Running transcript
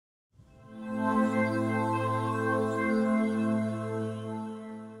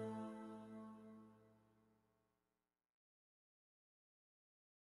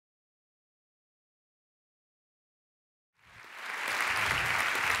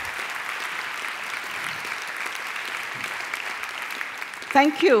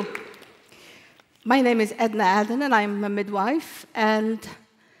Thank you. My name is Edna Adan, and I'm a midwife. And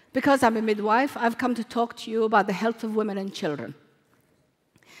because I'm a midwife, I've come to talk to you about the health of women and children.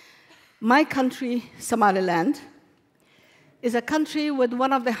 My country, Somaliland, is a country with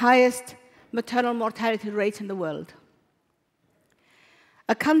one of the highest maternal mortality rates in the world.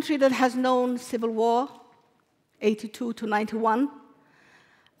 A country that has known civil war, 82 to 91,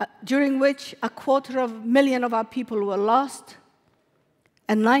 during which 250,000 of our people were lost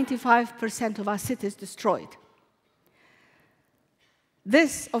and 95% of our cities destroyed.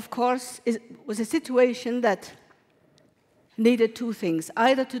 This, of course, was a situation that needed two things: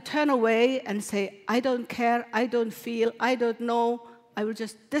 either to turn away and say, I don't care, I don't feel, I don't know, I will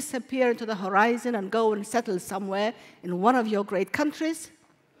just disappear into the horizon and go and settle somewhere in one of your great countries,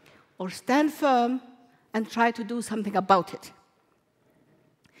 or stand firm and try to do something about it.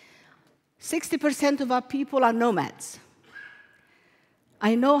 60% of our people are nomads.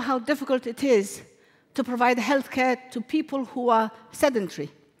 I know how difficult it is to provide health care to people who are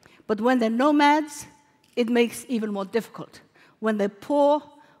sedentary. But when they're nomads, it makes even more difficult. When they're poor,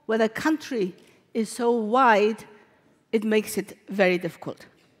 where the country is so wide, it makes it very difficult.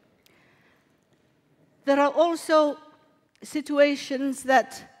 There are also situations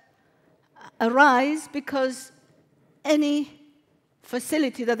that arise because any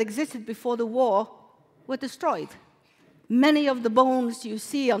facility that existed before the war were destroyed. Many of the bones you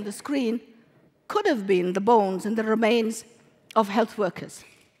see on the screen could have been the bones and the remains of health workers.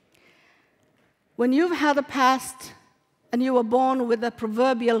 When you've had a past and you were born with a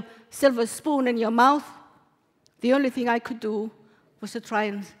proverbial silver spoon in your mouth, the only thing I could do was to try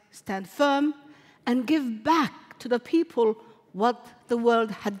and stand firm and give back to the people what the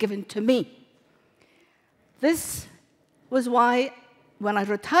world had given to me. This was why, when I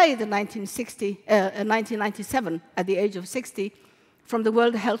retired in 1997, at the age of 60, from the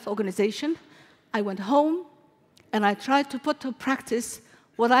World Health Organization, I went home and I tried to put to practice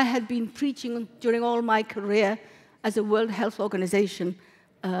what I had been preaching during all my career as a World Health Organization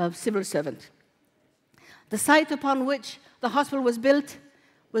civil servant. The site upon which the hospital was built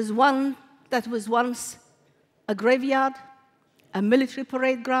was one that was once a graveyard, a military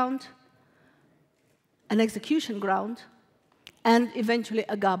parade ground, an execution ground, and eventually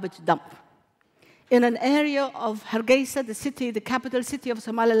a garbage dump. In an area of Hargeisa, the capital city of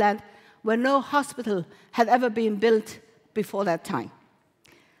Somaliland, where no hospital had ever been built before that time.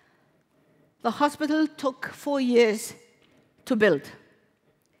 The hospital took 4 years to build.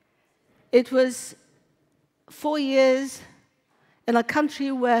 It was 4 years in a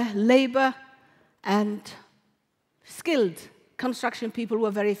country where labor and skilled construction people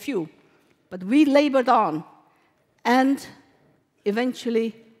were very few. But we labored on, and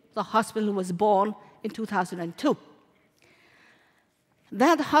eventually the hospital was born in 2002.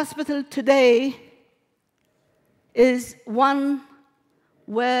 That hospital today is one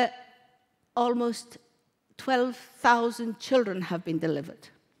where almost 12,000 children have been delivered.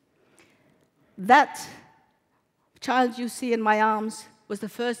 That child you see in my arms was the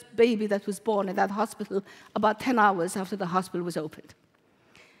first baby that was born in that hospital about 10 hours after the hospital was opened.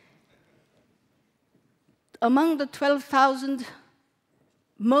 Among the 12,000,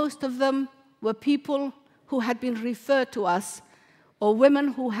 most of them were people who had been referred to us, or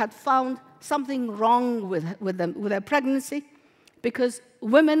women who had found something wrong with their pregnancy, because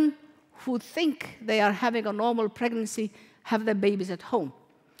women who think they are having a normal pregnancy have their babies at home.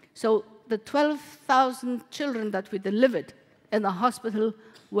 So the 12,000 children that we delivered in the hospital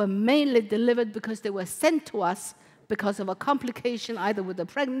were mainly delivered because they were sent to us because of a complication either with the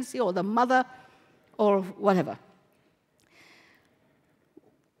pregnancy or the mother or whatever.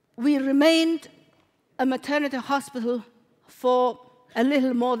 We remained a maternity hospital for a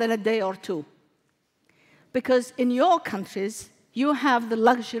little more than a day or two, because in your countries, you have the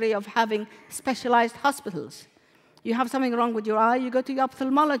luxury of having specialized hospitals. You have something wrong with your eye, you go to the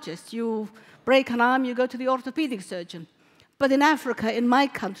ophthalmologist. You break an arm, you go to the orthopedic surgeon. But in Africa, in my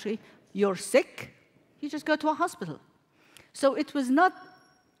country, you're sick, you just go to a hospital. So it was not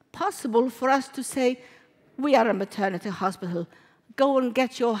possible for us to say, we are a maternity hospital. Go and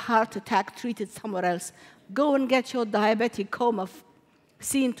get your heart attack treated somewhere else. Go and get your diabetic coma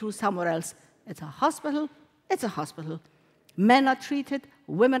seen to somewhere else. It's a hospital, it's a hospital. Men are treated,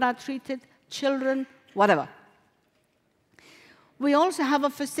 women are treated, children, whatever. We also have a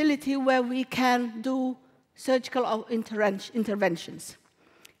facility where we can do surgical interventions.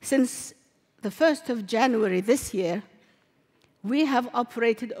 Since the 1st of January this year, we have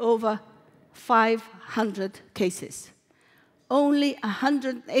operated over 500 cases. Only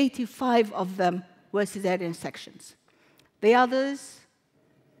 185 of them were cesarean sections. The others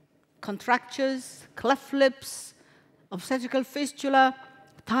contractures, cleft lips, obstetrical fistula,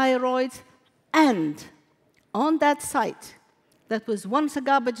 thyroids, and on that site that was once a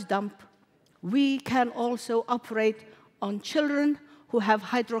garbage dump, we can also operate on children who have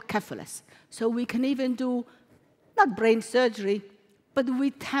hydrocephalus. So we can even do, not brain surgery, but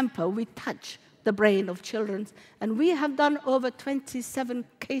we tamper, we touch the brain of children. And we have done over 27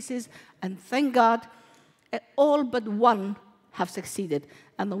 cases, and thank God, all but one have succeeded.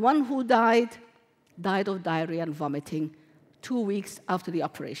 And the one who died of diarrhea and vomiting 2 weeks after the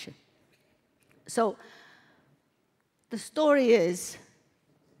operation. So the story is,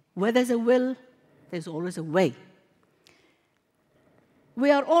 where there's a will, there's always a way.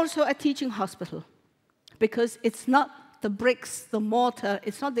 We are also a teaching hospital, because it's not the bricks, the mortar,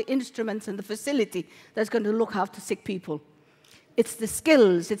 it's not the instruments and the facility that's going to look after sick people. It's the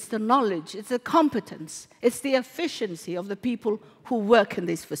skills, it's the knowledge, it's the competence, it's the efficiency of the people who work in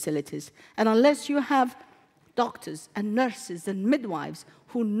these facilities. And unless you have doctors and nurses and midwives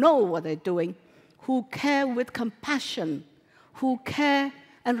who know what they're doing, who care with compassion, who care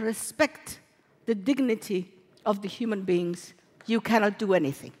and respect the dignity of the human beings, you cannot do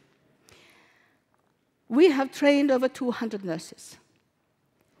anything. We have trained over 200 nurses.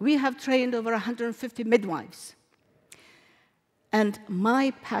 We have trained over 150 midwives. And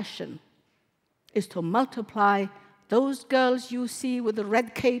my passion is to multiply those girls you see with the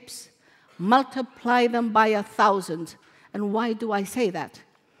red capes, multiply them by 1,000. And why do I say that?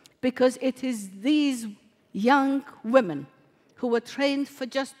 Because it is these young women who were trained for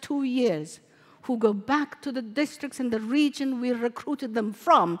just 2 years, who go back to the districts and the region we recruited them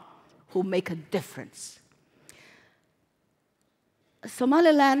from, who make a difference.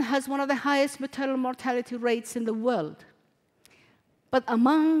 Somaliland has one of the highest maternal mortality rates in the world. But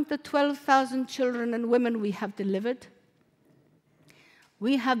among the 12,000 children and women we have delivered,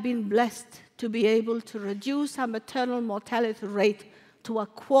 we have been blessed to be able to reduce our maternal mortality rate to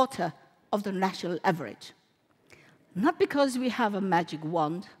 1/4 of the national average. Not because we have a magic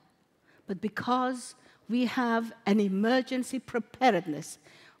wand, but because we have an emergency preparedness.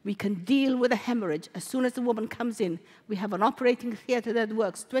 We can deal with a hemorrhage as soon as the woman comes in. We have an operating theater that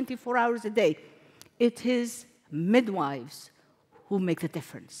works 24 hours a day. It is midwives who make the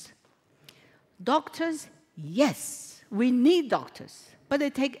difference. Doctors, yes, we need doctors, but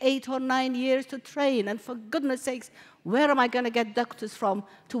they take 8 or 9 years to train. And for goodness sakes, where am I going to get doctors from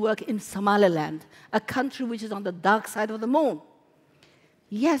to work in Somaliland, a country which is on the dark side of the moon?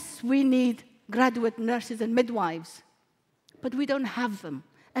 Yes, we need graduate nurses and midwives, but we don't have them.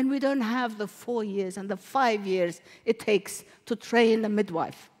 And we don't have the 4 years and the 5 years it takes to train a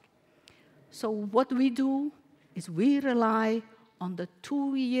midwife. So what we do is we rely on the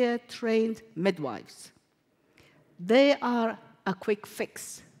 2-year trained midwives. They are a quick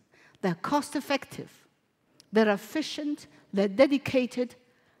fix. They're cost-effective. They're efficient, they're dedicated,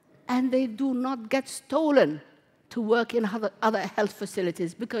 and they do not get stolen to work in other health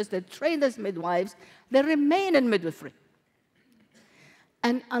facilities because they're trained as midwives, they remain in midwifery.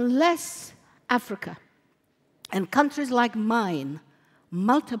 And unless Africa and countries like mine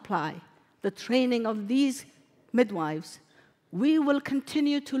multiply the training of these midwives, we will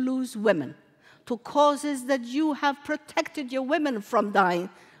continue to lose women to causes that you have protected your women from dying.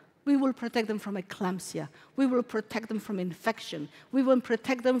 We will protect them from eclampsia. We will protect them from infection. We will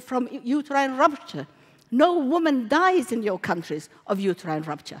protect them from uterine rupture. No woman dies in your countries of uterine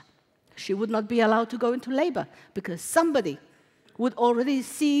rupture. She would not be allowed to go into labor because somebody would already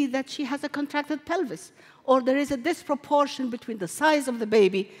see that she has a contracted pelvis, or there is a disproportion between the size of the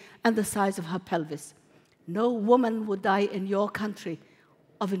baby and the size of her pelvis. No woman would die in your country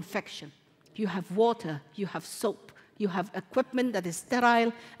of infection. You have water, you have soap, you have equipment that is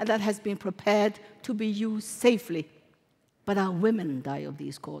sterile and that has been prepared to be used safely. But our women die of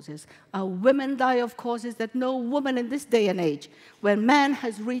these causes. Our women die of causes that no woman in this day and age, when man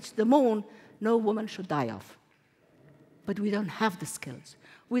has reached the moon, no woman should die of. But we don't have the skills.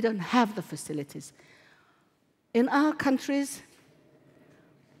 We don't have the facilities. In our countries,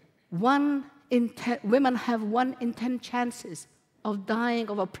 women have 1 in 10 chances of dying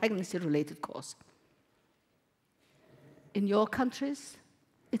of a pregnancy-related cause. In your countries,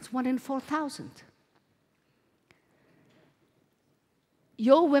 it's 1 in 4,000.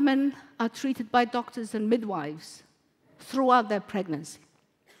 Your women are treated by doctors and midwives throughout their pregnancy.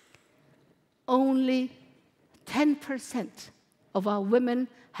 Only 10% of our women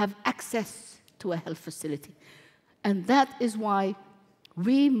have access to a health facility. And that is why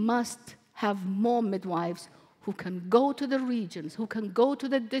we must have more midwives who can go to the regions, who can go to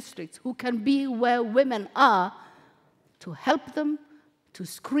the districts, who can be where women are to help them, to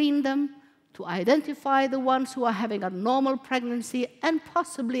screen them, to identify the ones who are having a normal pregnancy and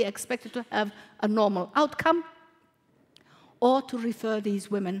possibly expected to have a normal outcome, or to refer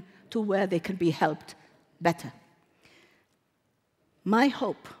these women to where they can be helped better. My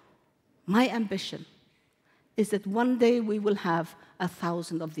hope, my ambition, is that one day we will have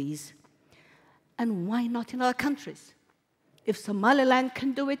 1,000 of these. And why not in other countries? If Somaliland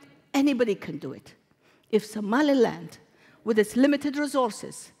can do it, anybody can do it. If Somaliland, with its limited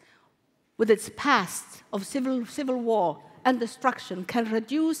resources, with its past of civil war and destruction, can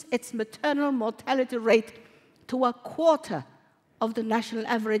reduce its maternal mortality rate to 1/4 of the national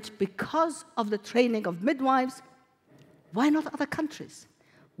average because of the training of midwives, why not other countries?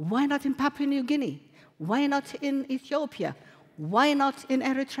 Why not in Papua New Guinea? Why not in Ethiopia? Why not in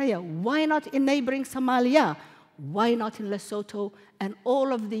Eritrea? Why not in neighboring Somalia? Why not in Lesotho and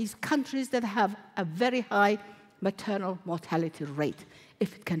all of these countries that have a very high maternal mortality rate?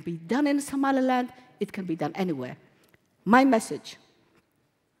 If it can be done in Somaliland, it can be done anywhere. My message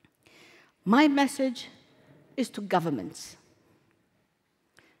is to governments.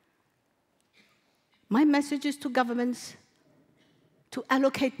 My message is to governments to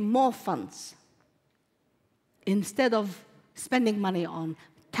allocate more funds instead of spending money on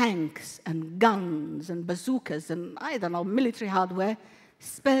tanks and guns and bazookas and, I don't know, military hardware.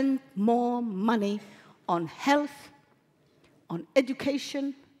 Spend more money on health, on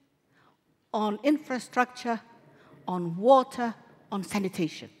education, on infrastructure, on water, on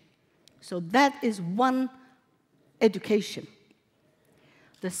sanitation. So that is one, education.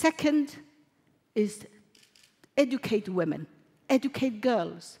 The second is educate women, educate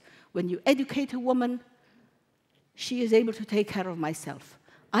girls. When you educate a woman, she is able to take care of myself.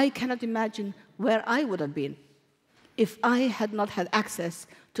 I cannot imagine where I would have been if I had not had access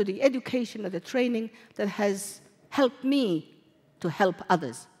to the education and the training that has helped me to help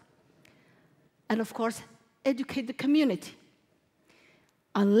others. And of course, educate the community.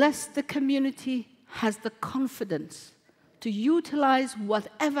 Unless the community has the confidence to utilize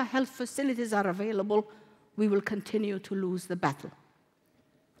whatever health facilities are available, we will continue to lose the battle.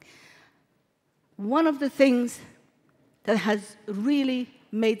 One of the things that has really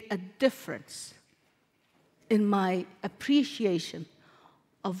made a difference in my appreciation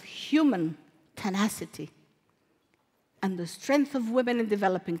of human tenacity and the strength of women in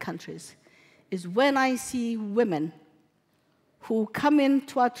developing countries is when I see women who come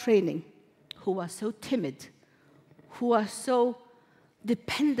into our training, who are so timid, who are so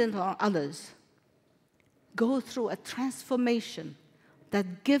dependent on others, go through a transformation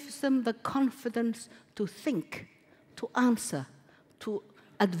that gives them the confidence to think, to answer, to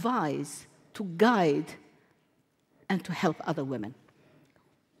advise, to guide, and to help other women.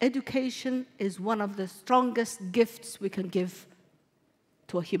 Education is one of the strongest gifts we can give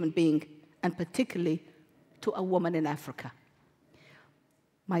to a human being, and particularly to a woman in Africa.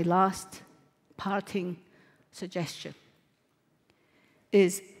 My last parting suggestion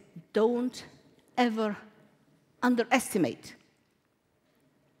is don't ever underestimate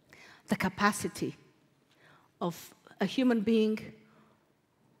the capacity of a human being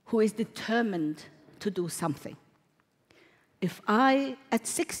who is determined to do something. If I, at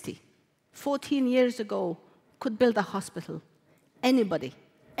 60, 14 years ago, could build a hospital, anybody,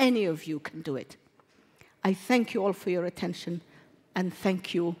 any of you can do it. I thank you all for your attention, and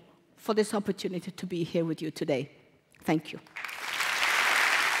thank you for this opportunity to be here with you today. Thank you.